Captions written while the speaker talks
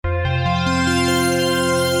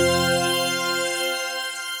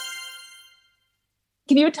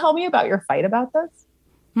Can you tell me about your fight about this?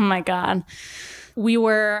 Oh my God. We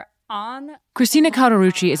were on... Christina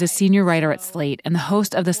Cauterucci is a senior writer at Slate and the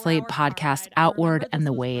host of the Slate podcast Outward and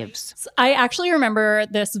the Waves. I actually remember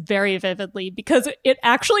this very vividly because it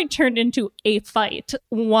actually turned into a fight.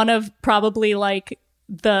 One of probably like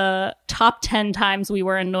the top 10 times we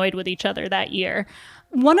were annoyed with each other that year.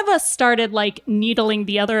 One of us started like needling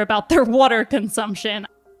the other about their water consumption.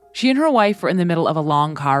 She and her wife were in the middle of a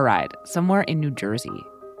long car ride somewhere in New Jersey.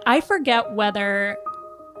 I forget whether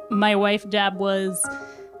my wife, Deb, was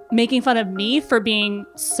making fun of me for being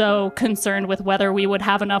so concerned with whether we would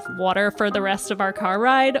have enough water for the rest of our car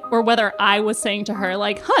ride, or whether I was saying to her,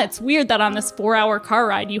 like, it's weird that on this 4-hour car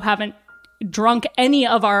ride you haven't drunk any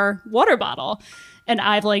of our water bottle. And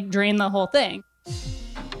I've, like, drained the whole thing.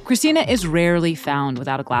 Christina is rarely found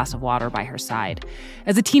without a glass of water by her side.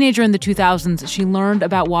 As a teenager in the 2000s, she learned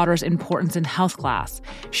about water's importance in health class.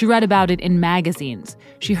 She read about it in magazines.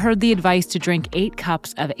 She heard the advice to drink 8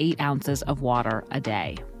 cups of 8 ounces of water a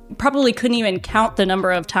day. Probably couldn't even count the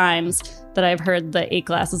number of times that I've heard the 8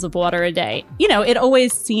 glasses of water a day. You know, it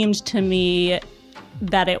always seemed to me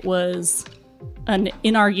that it was an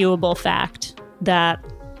inarguable fact that,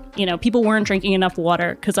 you know, people weren't drinking enough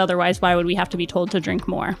water because otherwise why would we have to be told to drink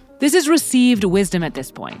more? This is received wisdom at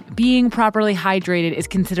this point. Being properly hydrated is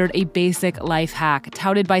considered a basic life hack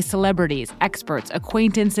touted by celebrities, experts,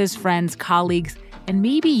 acquaintances, friends, colleagues, and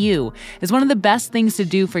maybe you, is one of the best things to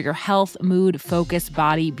do for your health, mood, focus,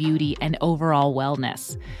 body, beauty, and overall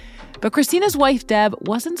wellness. But Christina's wife, Deb,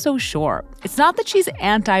 wasn't so sure. It's not that she's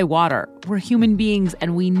anti-water. We're human beings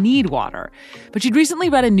and we need water. But she'd recently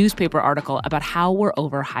read a newspaper article about how we're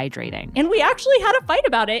overhydrating. And we actually had a fight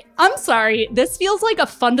about it. I'm sorry, this feels like a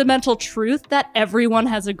fundamental truth that everyone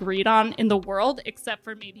has agreed on in the world, except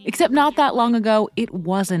for maybe... Except not that long ago, it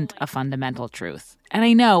wasn't a fundamental truth. And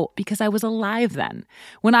I know because I was alive then.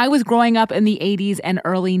 When I was growing up in the 80s and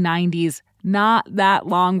early 90s, not that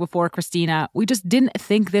long before Christina, we just didn't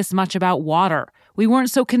think this much about water. We weren't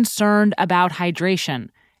so concerned about hydration.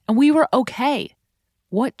 And we were okay.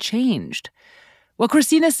 What changed? What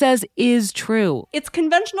Christina says is true. It's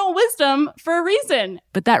conventional wisdom for a reason.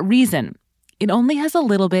 But that reason, it only has a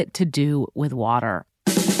little bit to do with water.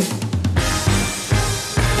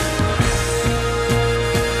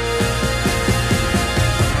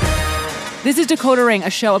 This is Decoder Ring, a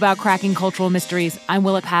show about cracking cultural mysteries. I'm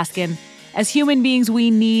Willa Paskin. As human beings, we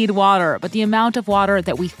need water, but the amount of water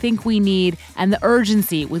that we think we need and the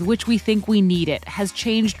urgency with which we think we need it has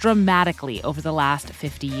changed dramatically over the last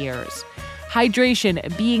 50 years.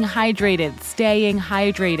 Hydration, being hydrated, staying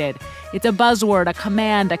hydrated. It's a buzzword, a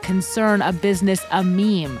command, a concern, a business, a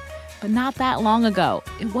meme. But not that long ago,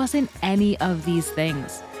 it wasn't any of these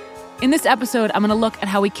things. In this episode, I'm going to look at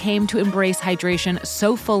how we came to embrace hydration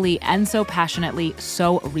so fully and so passionately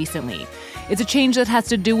so recently. It's a change that has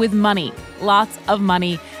to do with money, lots of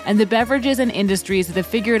money, and the beverages and industries that have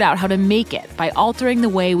figured out how to make it by altering the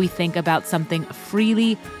way we think about something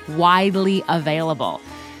freely, widely available.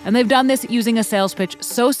 And they've done this using a sales pitch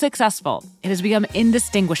so successful, it has become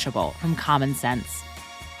indistinguishable from common sense.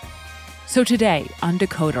 So today on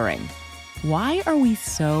Decoder Ring, why are we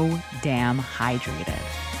so damn hydrated?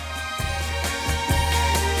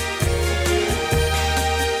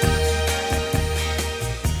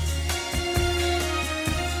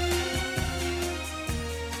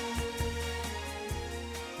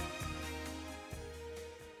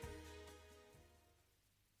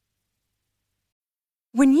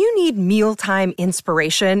 When you need mealtime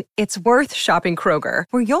inspiration, it's worth shopping Kroger,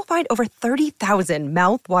 where you'll find over 30,000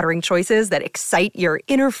 mouth-watering choices that excite your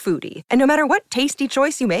inner foodie. And no matter what tasty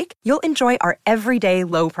choice you make, you'll enjoy our everyday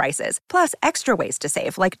low prices, plus extra ways to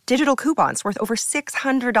save, like digital coupons worth over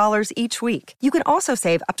 $600 each week. You can also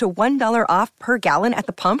save up to $1 off per gallon at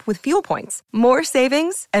the pump with fuel points. More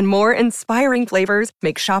savings and more inspiring flavors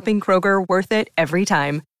make shopping Kroger worth it every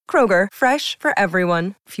time. Kroger, fresh for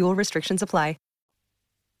everyone. Fuel restrictions apply.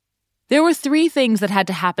 There were 3 things that had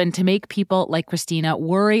to happen to make people like Christina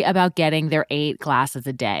worry about getting their 8 glasses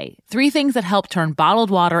a day. 3 things that helped turn bottled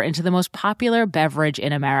water into the most popular beverage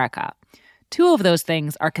in America. 2 of those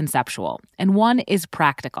things are conceptual, and 1 is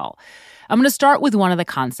practical. I'm going to start with one of the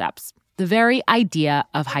concepts, the very idea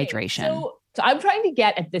of hydration. So I'm trying to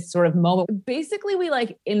get at this sort of moment. Basically, we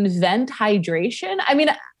invent hydration. I mean,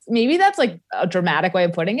 maybe that's a dramatic way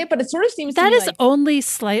of putting it, but it sort of seems that to me is only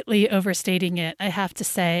slightly overstating it, I have to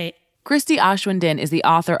say. Christy Ashwindin is the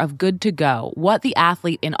author of Good to Go, What the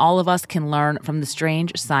Athlete in All of Us Can Learn from the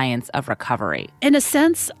Strange Science of Recovery. In a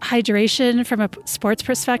sense, hydration from a sports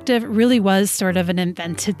perspective really was sort of an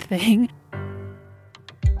invented thing.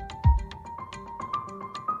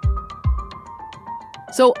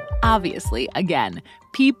 So obviously, again,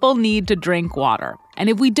 people need to drink water. And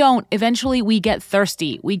if we don't, eventually we get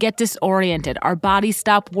thirsty, we get disoriented, our bodies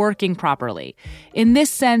stop working properly. In this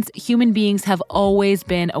sense, human beings have always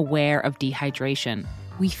been aware of dehydration.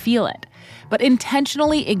 We feel it. But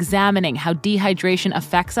intentionally examining how dehydration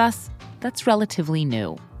affects us, that's relatively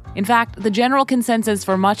new. In fact, the general consensus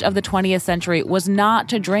for much of the 20th century was not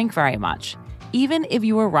to drink very much, even if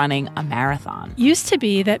you were running a marathon. Used to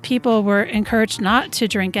be that people were encouraged not to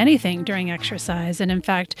drink anything during exercise. And in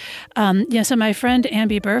fact, so my friend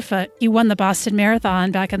Amby Burfa, he won the Boston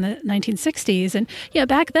Marathon back in the 1960s. And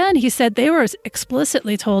back then he said they were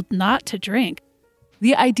explicitly told not to drink.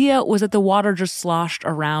 The idea was that the water just sloshed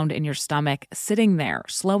around in your stomach, sitting there,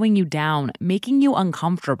 slowing you down, making you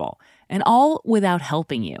uncomfortable, and all without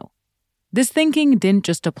helping you. This thinking didn't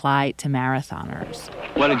just apply to marathoners.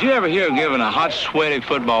 Well, did you ever hear of giving a hot, sweaty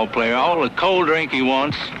football player all the cold drink he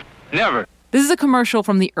wants? Never. This is a commercial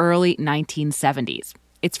from the early 1970s.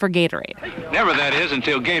 It's for Gatorade. Never, that is,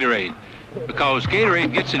 until Gatorade. Because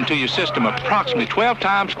Gatorade gets into your system approximately 12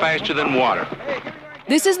 times faster than water.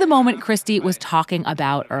 This is the moment Christy was talking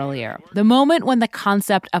about earlier. The moment when the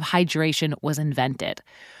concept of hydration was invented.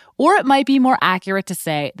 Or it might be more accurate to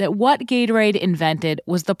say that what Gatorade invented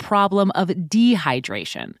was the problem of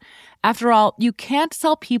dehydration. After all, you can't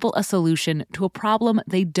sell people a solution to a problem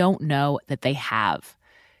they don't know that they have.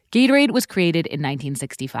 Gatorade was created in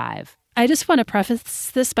 1965. I just want to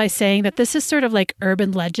preface this by saying that this is sort of like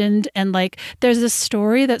urban legend, and there's a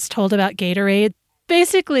story that's told about Gatorade.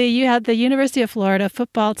 Basically, you had the University of Florida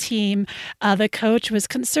football team. The coach was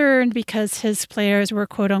concerned because his players were,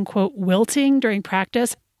 quote unquote, wilting during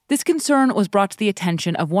practice. This concern was brought to the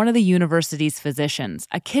attention of one of the university's physicians,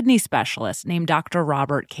 a kidney specialist named Dr.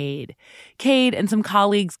 Robert Cade. Cade and some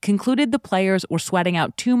colleagues concluded the players were sweating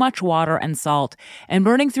out too much water and salt and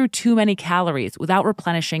burning through too many calories without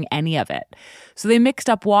replenishing any of it. So they mixed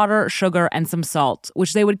up water, sugar, and some salt,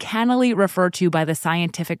 which they would cannily refer to by the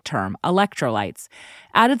scientific term electrolytes,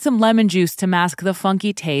 added some lemon juice to mask the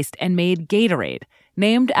funky taste, and made Gatorade,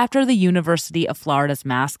 named after the University of Florida's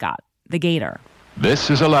mascot, the gator. This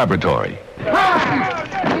is a laboratory.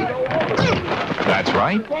 That's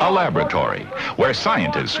right, a laboratory, where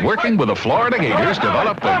scientists working with the Florida Gators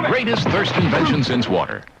develop the greatest thirst invention since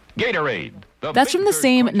water, Gatorade. That's from the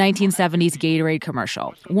same 1970s Gatorade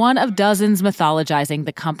commercial, one of dozens mythologizing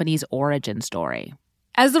the company's origin story.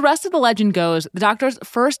 As the rest of the legend goes, the doctors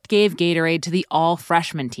first gave Gatorade to the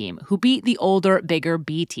all-freshman team, who beat the older, bigger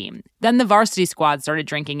B team. Then the varsity squad started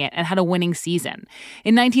drinking it and had a winning season.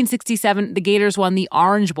 In 1967, the Gators won the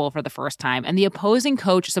Orange Bowl for the first time, and the opposing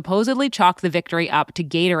coach supposedly chalked the victory up to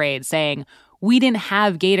Gatorade, saying, "We didn't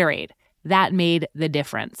have Gatorade. That made the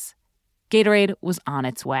difference." Gatorade was on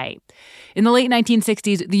its way. In the late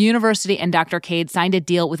 1960s, the university and Dr. Cade signed a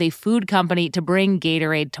deal with a food company to bring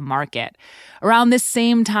Gatorade to market. Around this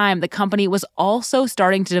same time, the company was also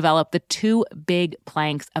starting to develop the two big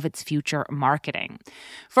planks of its future marketing.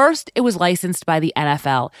 First, it was licensed by the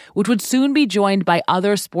NFL, which would soon be joined by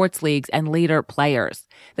other sports leagues and later players.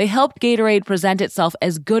 They helped Gatorade present itself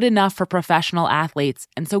as good enough for professional athletes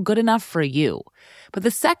and so good enough for you. But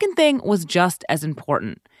the second thing was just as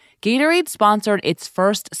important. Gatorade sponsored its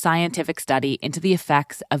first scientific study into the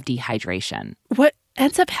effects of dehydration. What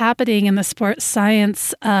ends up happening in the sports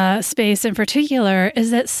science space in particular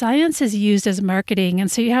is that science is used as marketing.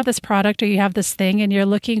 And so you have this product or you have this thing and you're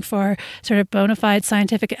looking for sort of bona fide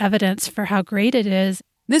scientific evidence for how great it is.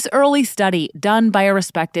 This early study, done by a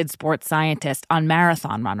respected sports scientist on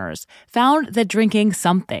marathon runners, found that drinking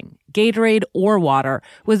something, Gatorade or water,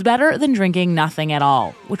 was better than drinking nothing at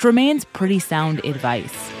all, which remains pretty sound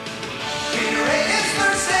advice.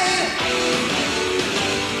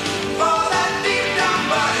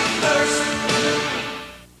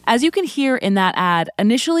 As you can hear in that ad,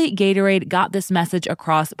 initially Gatorade got this message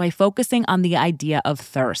across by focusing on the idea of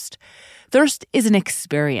thirst. Thirst is an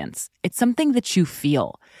experience. It's something that you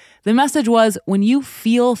feel. The message was, when you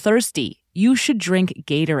feel thirsty, you should drink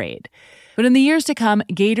Gatorade. But in the years to come,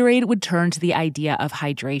 Gatorade would turn to the idea of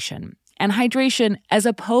hydration. And hydration, as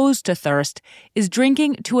opposed to thirst, is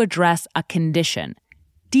drinking to address a condition,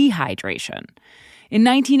 dehydration. In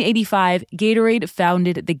 1985, Gatorade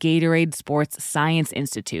founded the Gatorade Sports Science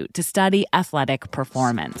Institute to study athletic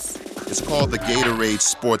performance. It's called the Gatorade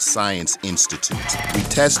Sports Science Institute. We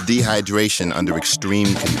test dehydration under extreme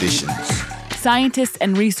conditions. Scientists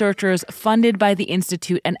and researchers funded by the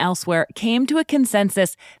Institute and elsewhere came to a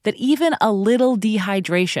consensus that even a little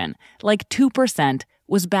dehydration, like 2%,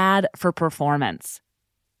 was bad for performance.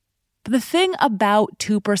 But the thing about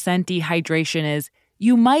 2% dehydration is,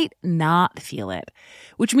 you might not feel it,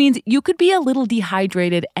 which means you could be a little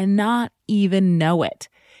dehydrated and not even know it.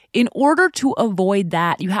 In order to avoid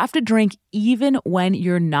that, you have to drink even when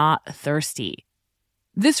you're not thirsty.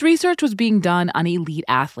 This research was being done on elite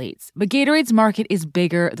athletes, but Gatorade's market is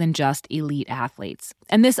bigger than just elite athletes.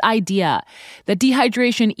 And this idea that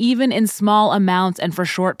dehydration, even in small amounts and for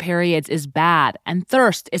short periods, is bad, and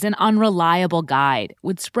thirst is an unreliable guide,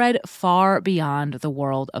 would spread far beyond the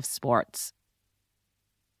world of sports.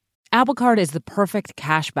 Apple Card is the perfect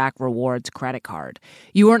cashback rewards credit card.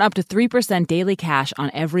 You earn up to 3% daily cash on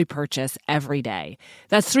every purchase every day.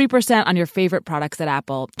 That's 3% on your favorite products at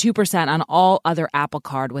Apple, 2% on all other Apple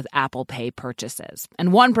Card with Apple Pay purchases,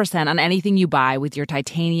 and 1% on anything you buy with your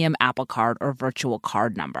titanium Apple Card or virtual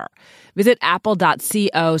card number. Visit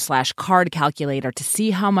apple.co/card calculator to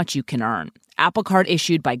see how much you can earn. Apple Card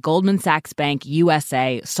issued by Goldman Sachs Bank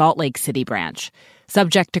USA, Salt Lake City branch.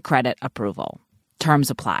 Subject to credit approval. Terms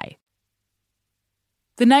apply.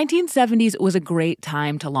 The 1970s was a great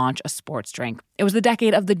time to launch a sports drink. It was the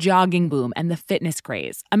decade of the jogging boom and the fitness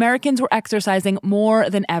craze. Americans were exercising more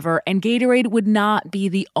than ever, and Gatorade would not be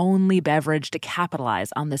the only beverage to capitalize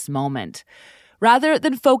on this moment. Rather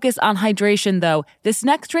than focus on hydration, though, this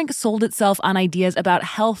next drink sold itself on ideas about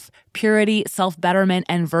health, purity, self-betterment,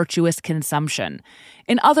 and virtuous consumption.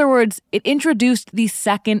 In other words, it introduced the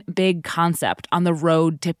second big concept on the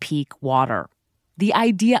road to peak water: the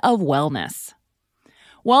idea of wellness.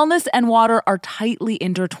 Wellness and water are tightly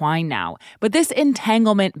intertwined now, but this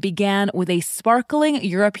entanglement began with a sparkling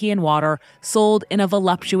European water sold in a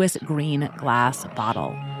voluptuous green glass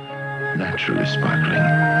bottle. Naturally sparkling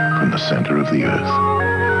from the center of the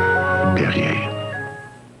earth. Perrier.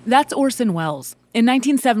 That's Orson Welles. In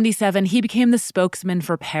 1977, he became the spokesman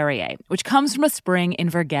for Perrier, which comes from a spring in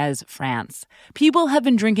Vergès, France. People have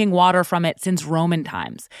been drinking water from it since Roman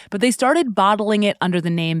times, but they started bottling it under the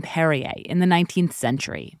name Perrier in the 19th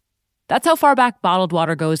century. That's how far back bottled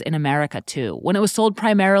water goes in America, too, when it was sold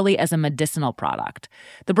primarily as a medicinal product.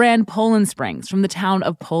 The brand Poland Springs from the town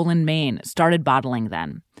of Poland, Maine, started bottling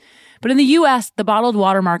then. But in the U.S., the bottled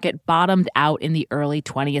water market bottomed out in the early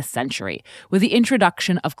 20th century with the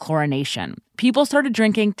introduction of chlorination. People started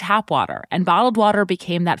drinking tap water, and bottled water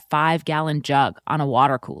became that 5-gallon jug on a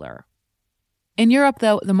water cooler. In Europe,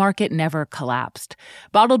 though, the market never collapsed.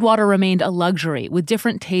 Bottled water remained a luxury with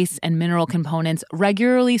different tastes and mineral components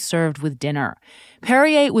regularly served with dinner.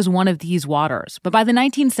 Perrier was one of these waters, but by the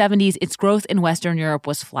 1970s, its growth in Western Europe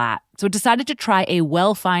was flat, so it decided to try a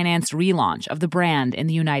well-financed relaunch of the brand in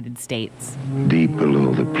the United States. Deep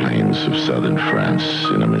below the plains of southern France,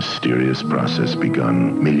 in a mysterious process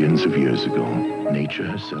begun millions of years ago, nature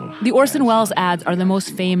herself. The Orson Welles ads are the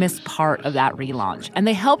most famous part of that relaunch, and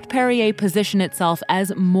they helped Perrier position itself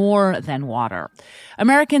as more than water.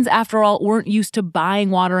 Americans, after all, weren't used to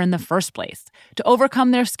buying water in the first place. To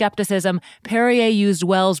overcome their skepticism, Perrier used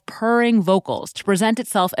Welles' purring vocals to present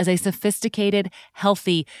itself as a sophisticated,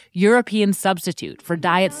 healthy European substitute for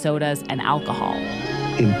diet sodas and alcohol.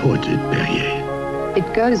 Imported Perrier.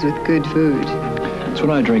 It goes with good food. It's what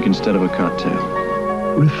I drink instead of a cocktail.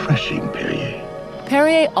 Refreshing Perrier.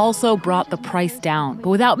 Perrier also brought the price down, but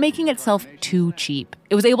without making itself too cheap.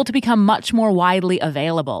 It was able to become much more widely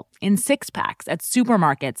available in 6-packs at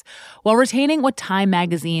supermarkets while retaining what Time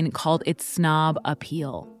magazine called its snob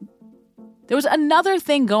appeal. There was another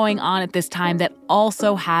thing going on at this time that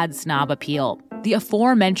also had snob appeal: the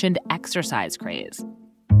aforementioned exercise craze.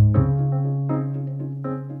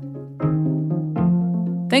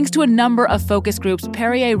 Thanks to a number of focus groups,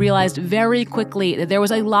 Perrier realized very quickly that there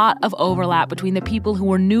was a lot of overlap between the people who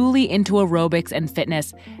were newly into aerobics and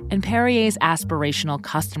fitness and Perrier's aspirational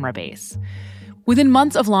customer base. Within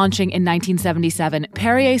months of launching in 1977,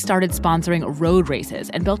 Perrier started sponsoring road races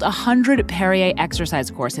and built 100 Perrier exercise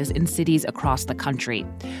courses in cities across the country.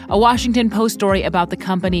 A Washington Post story about the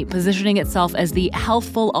company positioning itself as the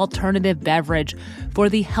healthful alternative beverage for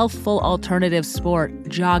the healthful alternative sport,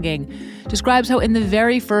 jogging, describes how in the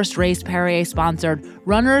very first race Perrier sponsored,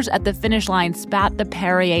 runners at the finish line spat the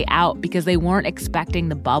Perrier out because they weren't expecting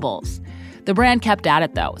the bubbles. The brand kept at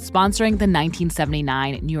it, though, sponsoring the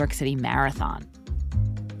 1979 New York City Marathon.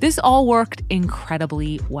 This all worked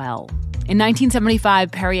incredibly well. In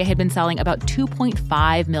 1975, Perrier had been selling about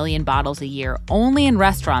 2.5 million bottles a year only in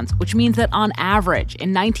restaurants, which means that on average,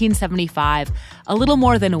 in 1975, a little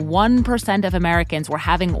more than 1% of Americans were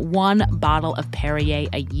having one bottle of Perrier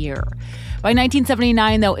a year. By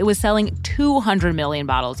 1979, though, it was selling 200 million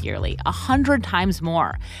bottles yearly, 100 times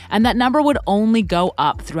more, and that number would only go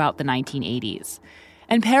up throughout the 1980s.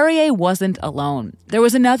 And Perrier wasn't alone. There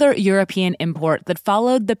was another European import that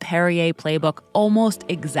followed the Perrier playbook almost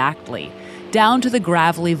exactly: down to the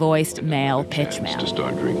gravelly-voiced male pitchman. To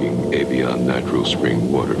start drinking Evian natural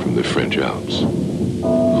spring water from the French Alps.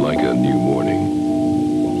 Like a new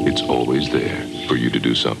morning, it's always there for you to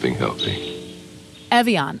do something healthy.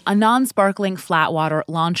 Evian, a non-sparkling flat water,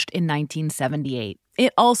 launched in 1978.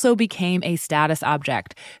 It also became a status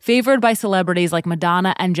object, favored by celebrities like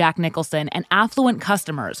Madonna and Jack Nicholson and affluent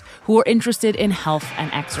customers who were interested in health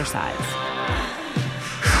and exercise.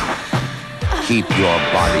 Keep your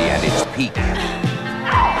body at its peak.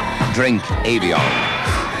 Drink Evian.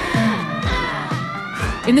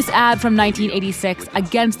 In this ad from 1986,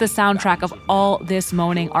 against the soundtrack of All This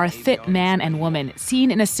Moaning are a fit man and woman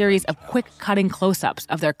seen in a series of quick cutting close-ups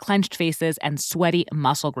of their clenched faces and sweaty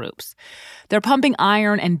muscle groups. They're pumping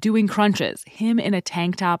iron and doing crunches, him in a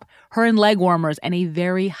tank top, her in leg warmers, and a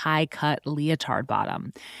very high-cut leotard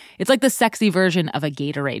bottom. It's like the sexy version of a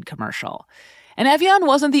Gatorade commercial. And Evian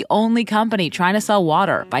wasn't the only company trying to sell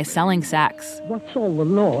water by selling sex. What's all the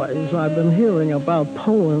noise I've been hearing about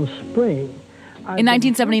Poland Spring? In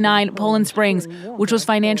 1979, Poland Springs, which was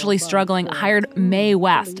financially struggling, hired Mae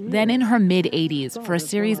West, then in her mid-80s, for a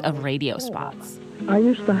series of radio spots. I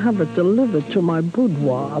used to have it delivered to my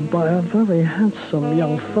boudoir by a very handsome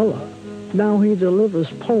young fella. Now he delivers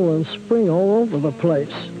Poland Spring all over the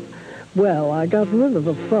place. Well, I got rid of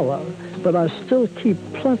the fella, but I still keep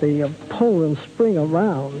plenty of Poland Spring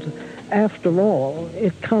around. After all,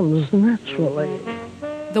 it comes naturally.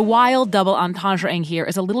 The wild double entendre here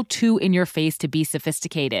is a little too in-your-face to be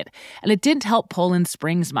sophisticated, and it didn't help Poland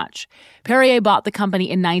Springs much. Perrier bought the company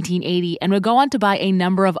in 1980 and would go on to buy a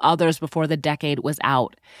number of others before the decade was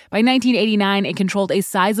out. By 1989, it controlled a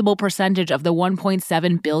sizable percentage of the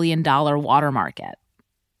 $1.7 billion water market.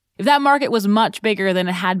 If that market was much bigger than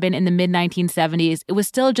it had been in the mid-1970s, it was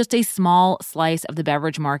still just a small slice of the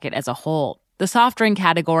beverage market as a whole. The soft drink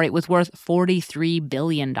category was worth $43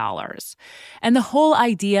 billion. And the whole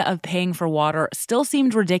idea of paying for water still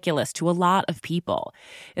seemed ridiculous to a lot of people.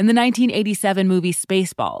 In the 1987 movie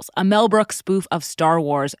Spaceballs, a Mel Brooks spoof of Star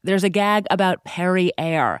Wars, there's a gag about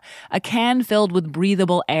Perrier, a can filled with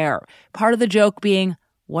breathable air. Part of the joke being,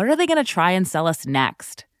 what are they going to try and sell us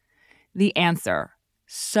next? The answer,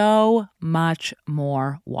 so much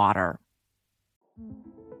more water.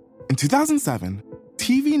 In 2007,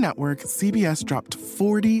 TV network CBS dropped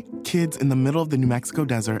 40 kids in the middle of the New Mexico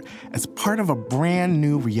desert as part of a brand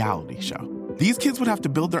new reality show. These kids would have to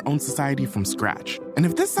build their own society from scratch. And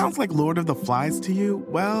if this sounds like Lord of the Flies to you,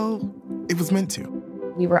 well, it was meant to.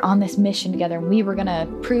 We were on this mission together, and we were going to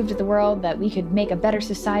prove to the world that we could make a better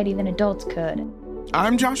society than adults could.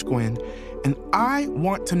 I'm Josh Gwynn, and I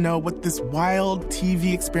want to know what this wild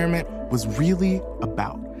TV experiment was really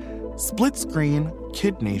about. Split Screen,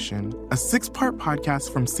 Kid Nation, a 6-part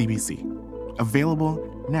podcast from CBC.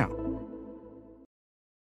 Available now.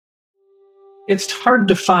 It's hard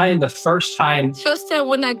to find the first time. First time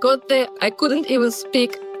when I got there, I couldn't even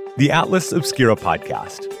speak. The Atlas Obscura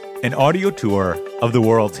podcast, an audio tour of the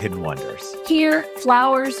world's hidden wonders. Here,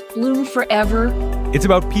 flowers bloom forever. It's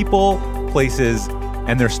about people, places,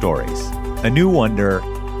 and their stories. A new wonder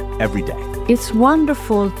every day. It's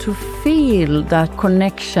wonderful to feel that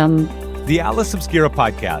connection. The Atlas Obscura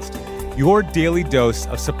podcast, your daily dose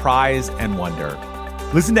of surprise and wonder.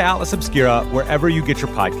 Listen to Atlas Obscura wherever you get your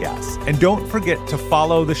podcasts. And don't forget to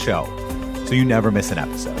follow the show so you never miss an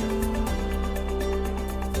episode.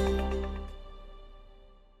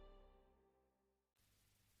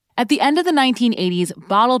 At the end of the 1980s,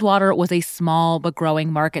 bottled water was a small but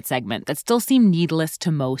growing market segment that still seemed needless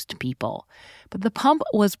to most people. But the pump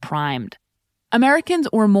was primed. Americans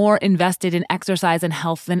were more invested in exercise and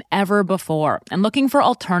health than ever before and looking for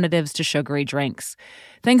alternatives to sugary drinks.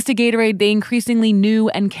 Thanks to Gatorade, they increasingly knew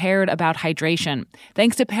and cared about hydration.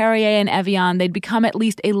 Thanks to Perrier and Evian, they'd become at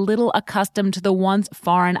least a little accustomed to the once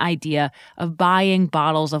foreign idea of buying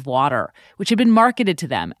bottles of water, which had been marketed to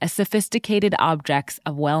them as sophisticated objects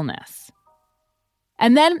of wellness.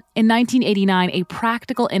 And then, in 1989, a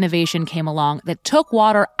practical innovation came along that took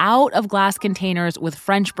water out of glass containers with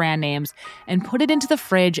French brand names and put it into the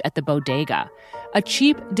fridge at the bodega. A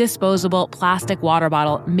cheap, disposable plastic water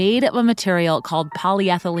bottle made of a material called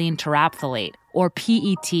polyethylene terephthalate, or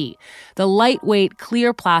PET, the lightweight,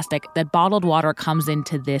 clear plastic that bottled water comes in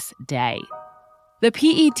to this day. The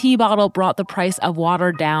PET bottle brought the price of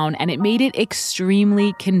water down, and it made it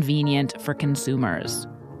extremely convenient for consumers.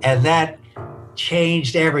 And that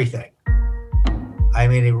changed everything. I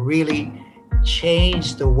mean, it really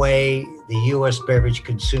changed the way the U.S. beverage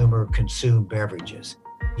consumer consumed beverages.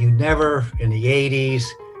 You never, in the 80s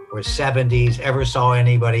or 70s, ever saw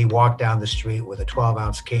anybody walk down the street with a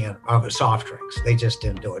 12-ounce can of soft drinks. They just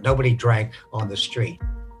didn't do it. Nobody drank on the street.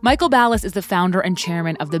 Michael Ballas is the founder and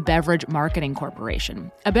chairman of the Beverage Marketing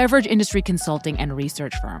Corporation, a beverage industry consulting and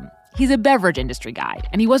research firm. He's a beverage industry guy,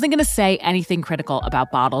 and he wasn't going to say anything critical about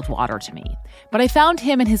bottled water to me. But I found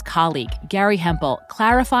him and his colleague, Gary Hempel,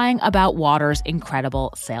 clarifying about water's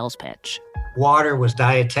incredible sales pitch. Water was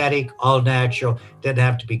dietetic, all natural, didn't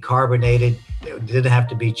have to be carbonated, didn't have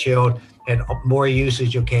to be chilled, had more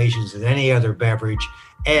usage occasions than any other beverage.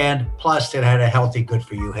 And plus, it had a healthy,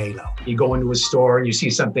 good-for-you halo. You go into a store and you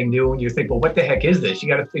see something new and you think, well, what the heck is this? You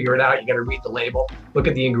got to figure it out. You got to read the label, look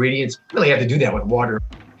at the ingredients. You really have to do that with water.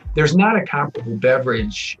 There's not a comparable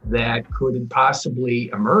beverage that could possibly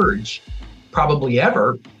emerge, probably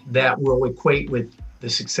ever, that will equate with the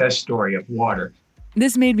success story of water.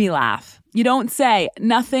 This made me laugh. You don't say.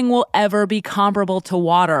 Nothing will ever be comparable to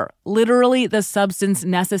water, literally the substance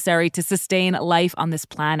necessary to sustain life on this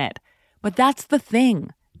planet. But that's the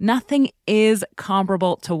thing. Nothing is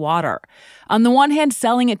comparable to water. On the one hand,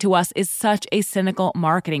 selling it to us is such a cynical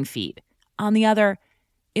marketing feat. On the other,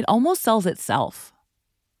 it almost sells itself.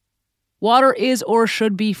 Water is or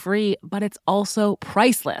should be free, but it's also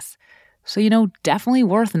priceless. So, definitely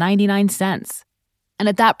worth 99 cents. And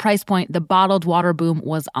at that price point, the bottled water boom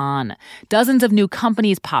was on. Dozens of new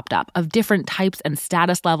companies popped up of different types and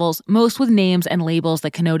status levels, most with names and labels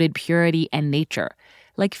that connoted purity and nature,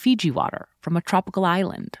 like Fiji water from a tropical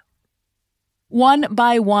island. One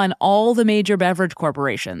by one, all the major beverage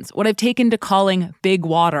corporations, what I've taken to calling big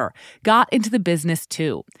water, got into the business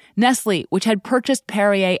too. Nestle, which had purchased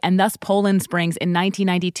Perrier and thus Poland Springs in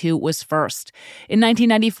 1992, was first. In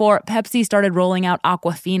 1994, Pepsi started rolling out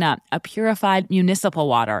Aquafina, a purified municipal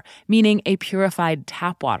water, meaning a purified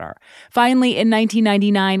tap water. Finally, in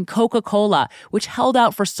 1999, Coca-Cola, which held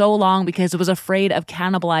out for so long because it was afraid of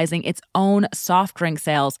cannibalizing its own soft drink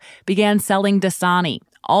sales, began selling Dasani,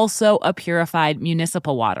 also a purified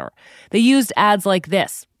municipal water. They used ads like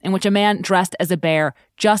this, in which a man dressed as a bear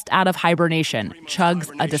just out of hibernation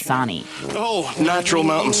chugs a Dasani. Oh, natural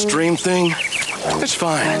mountain stream thing. It's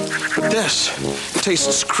fine. But this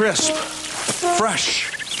tastes crisp,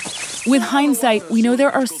 fresh. With hindsight, we know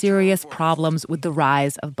there are serious problems with the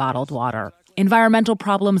rise of bottled water. Environmental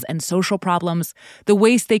problems and social problems, the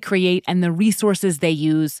waste they create and the resources they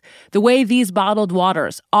use, the way these bottled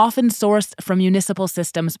waters, often sourced from municipal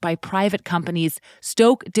systems by private companies,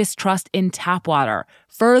 stoke distrust in tap water,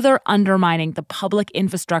 further undermining the public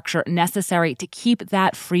infrastructure necessary to keep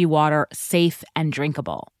that free water safe and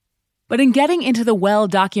drinkable. But in getting into the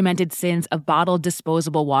well-documented sins of bottled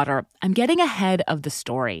disposable water, I'm getting ahead of the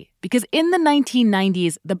story. Because in the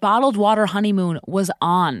 1990s, the bottled water honeymoon was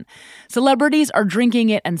on. Celebrities are drinking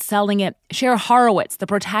it and selling it. Cher Horowitz, the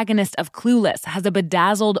protagonist of Clueless, has a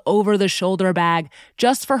bedazzled over-the-shoulder bag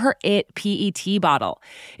just for her It PET bottle.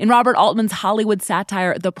 In Robert Altman's Hollywood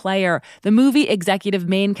satire, The Player, the movie executive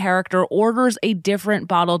main character orders a different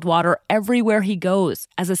bottled water everywhere he goes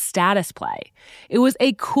as a status play. It was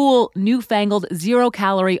a cool, newfangled,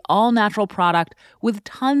 zero-calorie, all-natural product with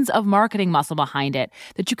tons of marketing muscle behind it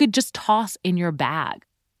that you could just toss in your bag.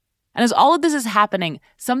 And as all of this is happening,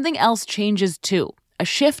 something else changes too, a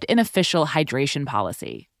shift in official hydration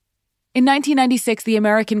policy. In 1996, the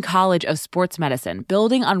American College of Sports Medicine,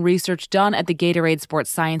 building on research done at the Gatorade Sports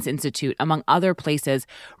Science Institute, among other places,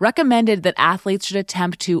 recommended that athletes should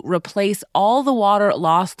attempt to replace all the water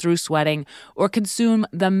lost through sweating or consume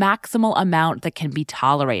the maximal amount that can be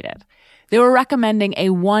tolerated. They were recommending a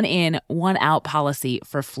one-in, one-out policy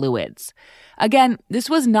for fluids. Again, this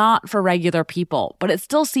was not for regular people, but it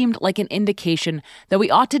still seemed like an indication that we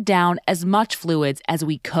ought to down as much fluids as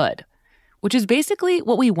we could, which is basically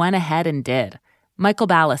what we went ahead and did. Michael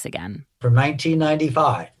Ballas again. From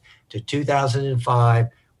 1995 to 2005,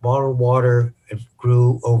 bottled water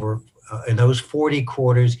grew over, in those 40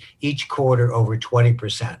 quarters, each quarter over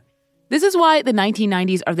 20%. This is why the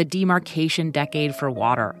 1990s are the demarcation decade for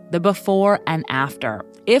water, the before and after.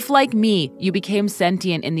 If, like me, you became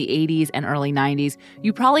sentient in the 80s and early 90s,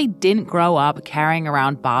 you probably didn't grow up carrying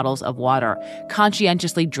around bottles of water,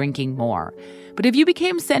 conscientiously drinking more. But if you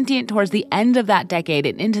became sentient towards the end of that decade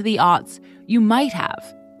and into the aughts, you might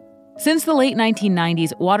have. Since the late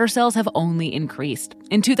 1990s, water sales have only increased.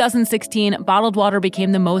 In 2016, bottled water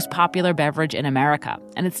became the most popular beverage in America,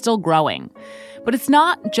 and it's still growing. But it's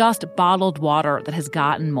not just bottled water that has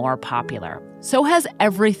gotten more popular. So has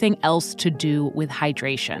everything else to do with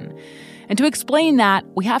hydration. And to explain that,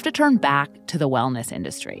 we have to turn back to the wellness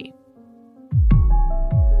industry.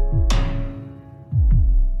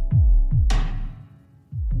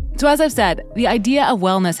 So as I've said, the idea of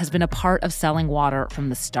wellness has been a part of selling water from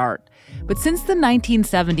the start. But since the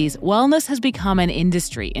 1970s, wellness has become an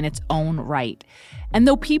industry in its own right. And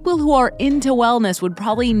though people who are into wellness would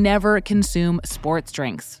probably never consume sports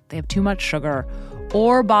drinks, they have too much sugar,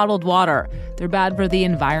 or bottled water, they're bad for the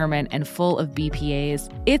environment and full of BPAs,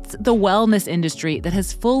 it's the wellness industry that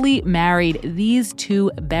has fully married these two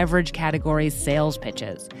beverage categories' sales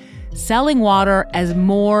pitches. Selling water as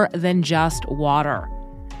more than just water.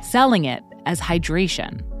 Selling it as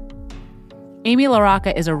hydration. Amy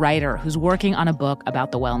LaRocca is a writer who's working on a book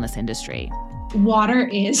about the wellness industry. Water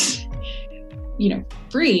is,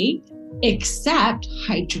 free, except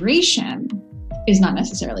hydration is not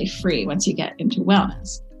necessarily free once you get into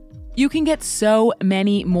wellness. You can get so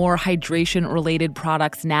many more hydration-related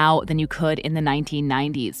products now than you could in the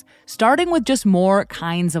 1990s, starting with just more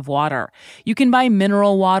kinds of water. You can buy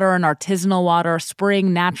mineral water and artisanal water,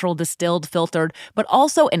 spring, natural, distilled, filtered, but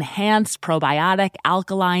also enhanced, probiotic,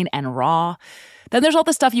 alkaline, and raw. Then there's all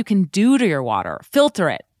the stuff you can do to your water. Filter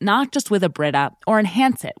it, not just with a Brita, or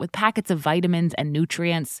enhance it with packets of vitamins and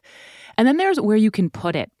nutrients. And then there's where you can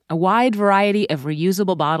put it. A wide variety of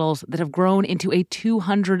reusable bottles that have grown into a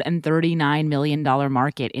 $239 million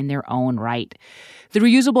market in their own right. The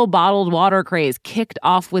reusable bottled water craze kicked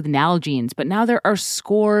off with Nalgene's, but now there are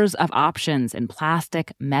scores of options in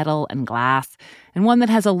plastic, metal, and glass, and one that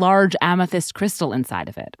has a large amethyst crystal inside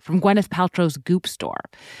of it from Gwyneth Paltrow's Goop store.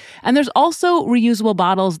 And there's also reusable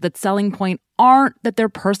bottles that selling point aren't that they're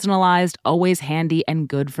personalized, always handy, and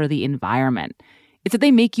good for the environment. It's that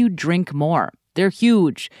they make you drink more. They're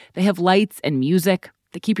huge. They have lights and music.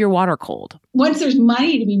 They keep your water cold. Once there's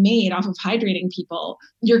money to be made off of hydrating people,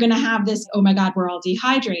 you're going to have this, oh my God, we're all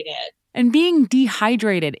dehydrated. And being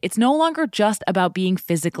dehydrated, it's no longer just about being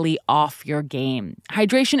physically off your game.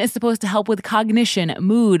 Hydration is supposed to help with cognition,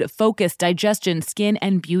 mood, focus, digestion, skin,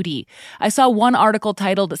 and beauty. I saw one article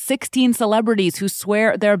titled 16 Celebrities Who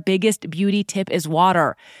Swear Their Biggest Beauty Tip is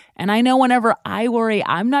Water. And I know whenever I worry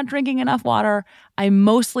I'm not drinking enough water, I'm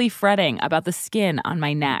mostly fretting about the skin on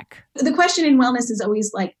my neck. The question in wellness is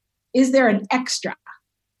always like, is there an extra?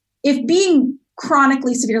 If being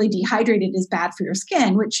chronically severely dehydrated is bad for your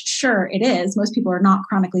skin, which sure it is, most people are not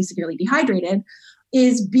chronically severely dehydrated,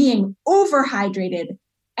 is being overhydrated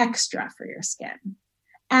extra for your skin.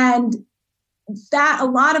 And that a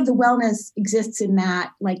lot of the wellness exists in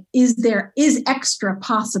that, like, is extra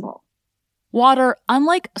possible? Water,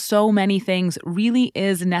 unlike so many things, really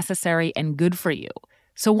is necessary and good for you.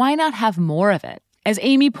 So why not have more of it? As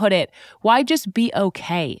Amy put it, why just be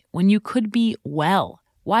okay when you could be well?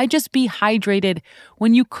 Why just be hydrated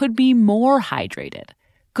when you could be more hydrated?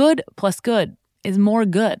 Good plus good is more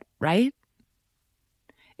good, right?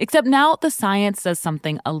 Except now the science says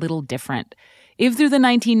something a little different. If through the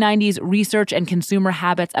 1990s, research and consumer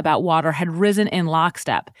habits about water had risen in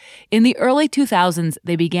lockstep, in the early 2000s,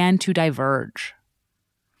 they began to diverge.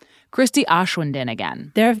 Christy Ashwindin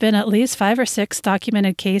again. There have been at least 5 or 6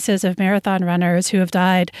 documented cases of marathon runners who have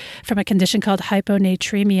died from a condition called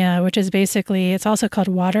hyponatremia, which is basically, it's also called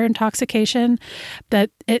water intoxication, but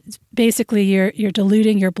it's basically you're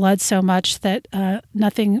diluting your blood so much that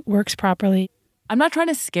nothing works properly. I'm not trying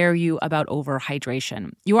to scare you about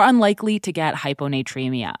overhydration. You are unlikely to get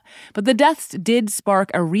hyponatremia. But the deaths did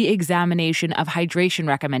spark a re-examination of hydration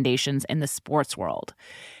recommendations in the sports world.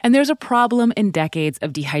 And there's a problem in decades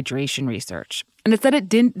of dehydration research. And it's that it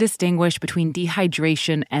didn't distinguish between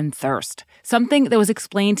dehydration and thirst, something that was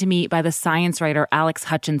explained to me by the science writer Alex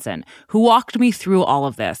Hutchinson, who walked me through all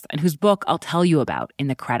of this and whose book I'll tell you about in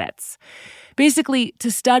the credits. Basically, to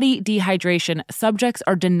study dehydration, subjects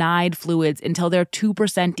are denied fluids until they're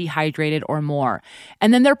 2% dehydrated or more,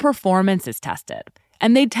 and then their performance is tested.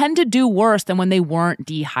 And they tend to do worse than when they weren't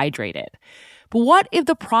dehydrated. But what if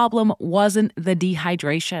the problem wasn't the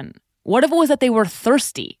dehydration? What if it was that they were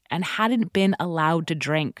thirsty and hadn't been allowed to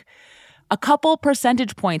drink? A couple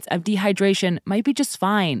percentage points of dehydration might be just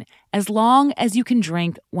fine, as long as you can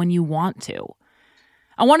drink when you want to.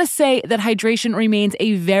 I want to say that hydration remains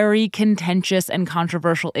a very contentious and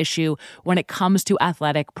controversial issue when it comes to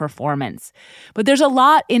athletic performance. But there's a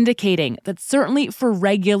lot indicating that certainly for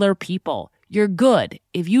regular people, you're good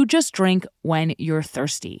if you just drink when you're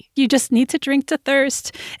thirsty. You just need to drink to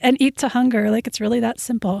thirst and eat to hunger. Like, it's really that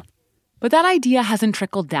simple. But that idea hasn't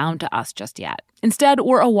trickled down to us just yet. Instead,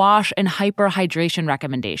 we're awash in hyperhydration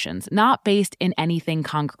recommendations, not based in anything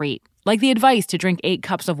concrete, like the advice to drink 8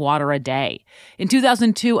 cups of water a day. In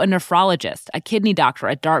 2002, a nephrologist, a kidney doctor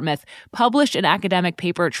at Dartmouth, published an academic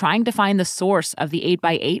paper trying to find the source of the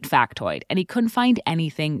 8x8 factoid, and he couldn't find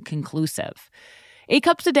anything conclusive. 8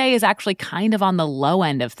 cups a day is actually kind of on the low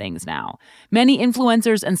end of things now. Many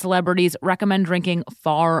influencers and celebrities recommend drinking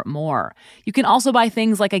far more. You can also buy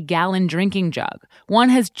things like a gallon drinking jug. One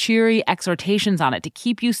has cheery exhortations on it to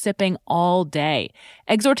keep you sipping all day.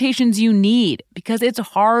 Exhortations you need because it's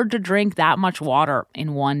hard to drink that much water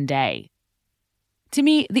in one day. To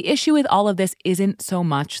me, the issue with all of this isn't so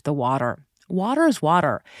much the water. Water is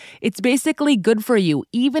water. It's basically good for you,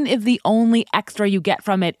 even if the only extra you get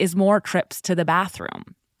from it is more trips to the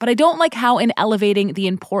bathroom. But I don't like how in elevating the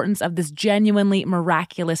importance of this genuinely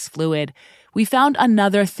miraculous fluid, we found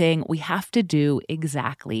another thing we have to do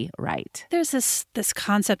exactly right. There's this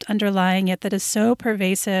concept underlying it that is so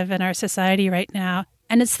pervasive in our society right now.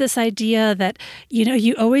 And it's this idea that,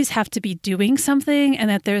 you always have to be doing something and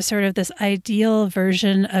that there's sort of this ideal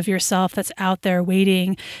version of yourself that's out there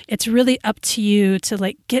waiting. It's really up to you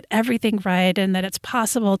to get everything right, and that it's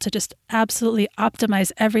possible to just absolutely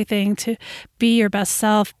optimize everything to be your best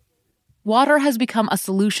self. Water has become a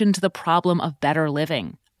solution to the problem of better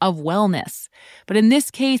living, of wellness. But in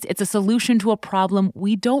this case, it's a solution to a problem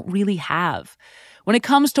we don't really have. When it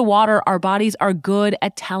comes to water, our bodies are good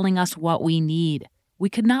at telling us what we need. We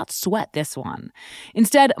could not sweat this one.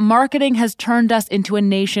 Instead, marketing has turned us into a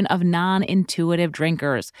nation of non-intuitive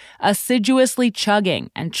drinkers, assiduously chugging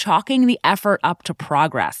and chalking the effort up to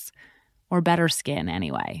progress. Or better skin,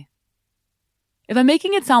 anyway. If I'm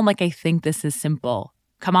making it sound like I think this is simple,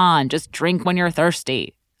 come on, just drink when you're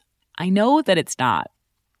thirsty. I know that it's not.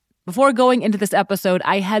 Before going into this episode,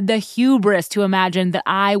 I had the hubris to imagine that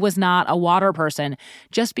I was not a water person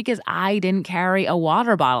just because I didn't carry a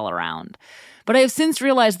water bottle around. But I have since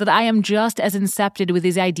realized that I am just as incepted with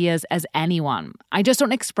these ideas as anyone. I just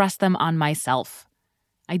don't express them on myself.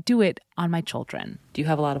 I do it on my children. Do you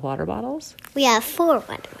have a lot of water bottles? We have 4 water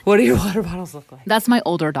bottles. What do your water bottles look like? That's my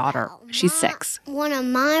older daughter. She's 6. One of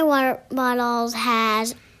my water bottles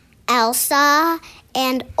has Elsa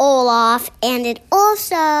and Olaf, and they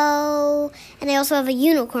also have a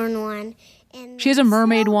unicorn one. She has a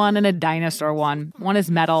mermaid one and a dinosaur one. One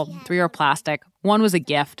is metal, 3 are plastic. One was a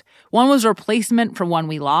gift. One was a replacement for one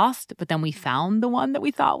we lost, but then we found the one that we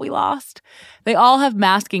thought we lost. They all have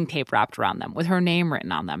masking tape wrapped around them with her name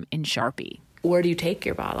written on them in Sharpie. Where do you take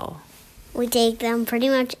your bottle? We take them pretty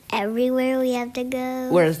much everywhere we have to go.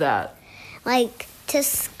 Where's that? To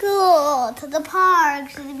school, to the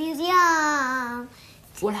park, to the museum.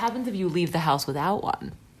 What happens if you leave the house without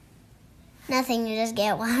one? Nothing, you just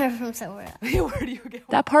get water from somewhere else. Where do you get water?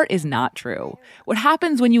 That part is not true. What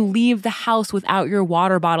happens when you leave the house without your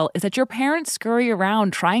water bottle is that your parents scurry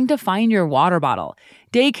around trying to find your water bottle.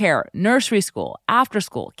 Daycare, nursery school, after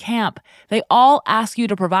school, camp, they all ask you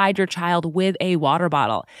to provide your child with a water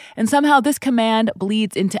bottle. And somehow this command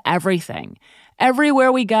bleeds into everything.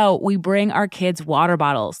 Everywhere we go, we bring our kids water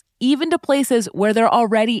bottles, even to places where there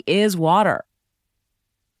already is water.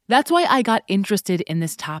 That's why I got interested in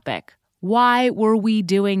this topic. Why were we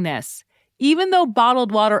doing this? Even though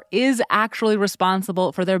bottled water is actually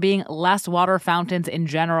responsible for there being less water fountains in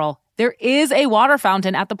general, there is a water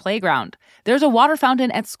fountain at the playground. There's a water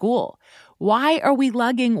fountain at school. Why are we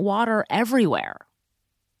lugging water everywhere?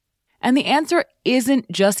 And the answer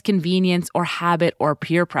isn't just convenience or habit or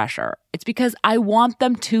peer pressure. It's because I want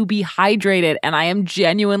them to be hydrated, and I am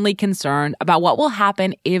genuinely concerned about what will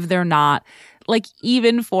happen if they're not,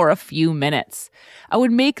 even for a few minutes. I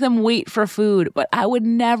would make them wait for food, but I would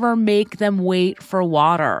never make them wait for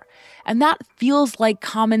water. And that feels like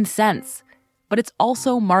common sense, but it's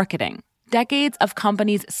also marketing. Decades of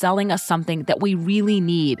companies selling us something that we really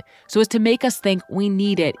need so as to make us think we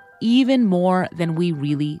need it even more than we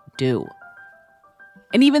really do.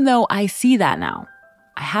 And even though I see that now,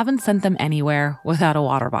 I haven't sent them anywhere without a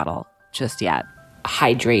water bottle just yet.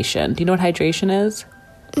 Hydration. Do you know what hydration is?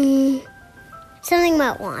 Something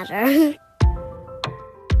about water.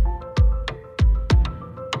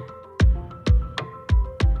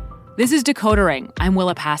 This is Decoder Ring. I'm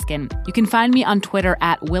Willa Paskin. You can find me on Twitter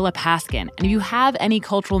at Willa Paskin. And if you have any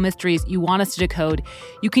cultural mysteries you want us to decode,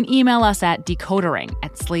 you can email us at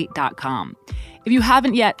decodering@slate.com. If you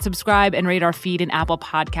haven't yet, subscribe and rate our feed in Apple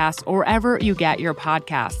Podcasts or wherever you get your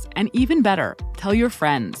podcasts. And even better, tell your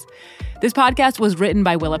friends. This podcast was written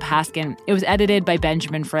by Willa Paskin. It was edited by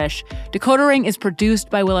Benjamin Frisch. Decoder Ring is produced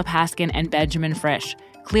by Willa Paskin and Benjamin Frisch.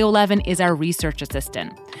 Cleo Levin is our research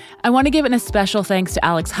assistant. I want to give an especial thanks to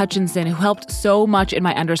Alex Hutchinson, who helped so much in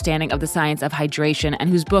my understanding of the science of hydration and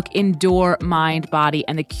whose book Endure, Mind, Body,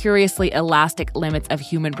 and the Curiously Elastic Limits of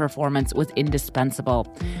Human Performance was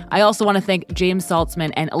indispensable. I also want to thank James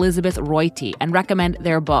Saltzman and Elizabeth Reuty and recommend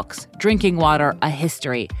their books, Drinking Water, A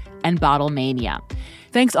History, and Bottle Mania.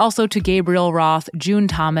 Thanks also to Gabriel Roth, June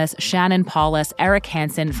Thomas, Shannon Paulus, Eric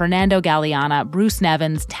Hansen, Fernando Galeana, Bruce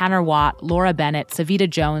Nevins, Tanner Watt, Laura Bennett, Savita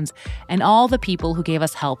Jones, and all the people who gave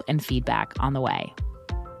us help and feedback on the way.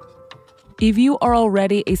 If you are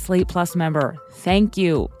already a Slate Plus member, thank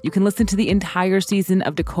you. You can listen to the entire season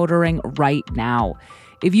of Decoder Ring right now.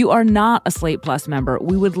 If you are not a Slate Plus member,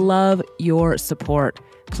 we would love your support.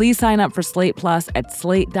 Please sign up for Slate Plus at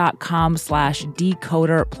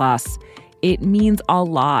slate.com/decoder plus. It means a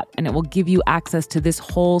lot, and it will give you access to this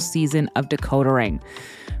whole season of Decoder Ring.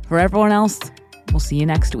 For everyone else, we'll see you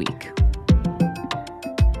next week.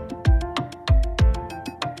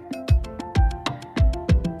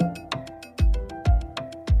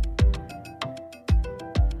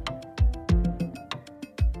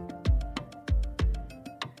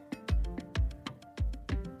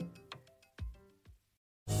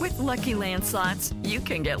 With Lucky Land Slots, you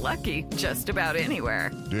can get lucky just about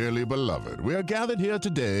anywhere. Dearly beloved, we are gathered here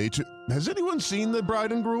today to... Has anyone seen the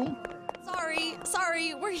bride and groom?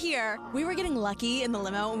 Sorry, we're here. We were getting lucky in the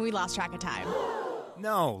limo and we lost track of time.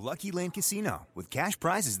 No, Lucky Land Casino, with cash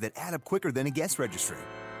prizes that add up quicker than a guest registry.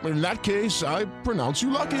 In that case, I pronounce you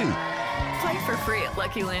lucky. Play for free at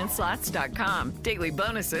LuckyLandSlots.com. Daily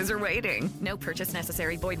bonuses are waiting. No purchase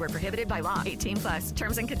necessary. Void where prohibited by law. 18+.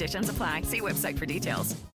 Terms and conditions apply. See website for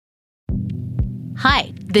details.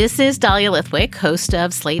 Hi, this is Dahlia Lithwick, host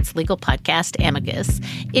of Slate's legal podcast, Amicus.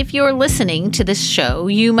 If you're listening to this show,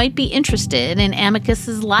 you might be interested in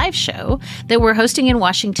Amicus's live show that we're hosting in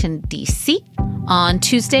Washington, D.C. on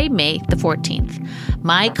Tuesday, May the 14th.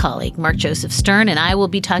 My colleague, Mark Joseph Stern, and I will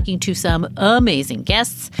be talking to some amazing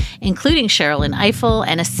guests, including Sherrilyn Ifill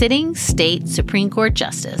and a sitting state Supreme Court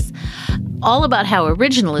justice, all about how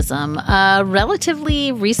originalism, a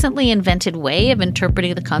relatively recently invented way of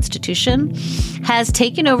interpreting the Constitution, has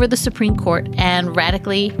taken over the Supreme Court and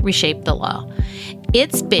radically reshaped the law.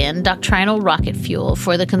 It's been doctrinal rocket fuel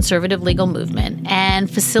for the conservative legal movement and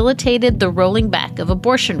facilitated the rolling back of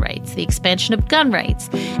abortion rights, the expansion of gun rights,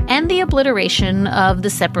 and the obliteration of the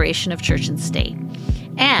separation of church and state.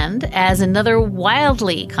 And as another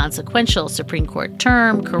wildly consequential Supreme Court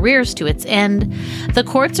term careers to its end, the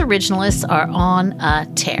court's originalists are on a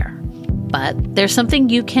tear. But there's something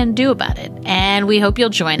you can do about it, and we hope you'll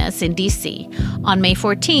join us in D.C. on May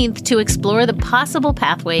 14th to explore the possible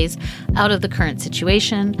pathways out of the current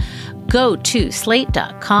situation. Go to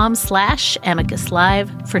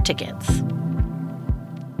slate.com/amicuslive for tickets.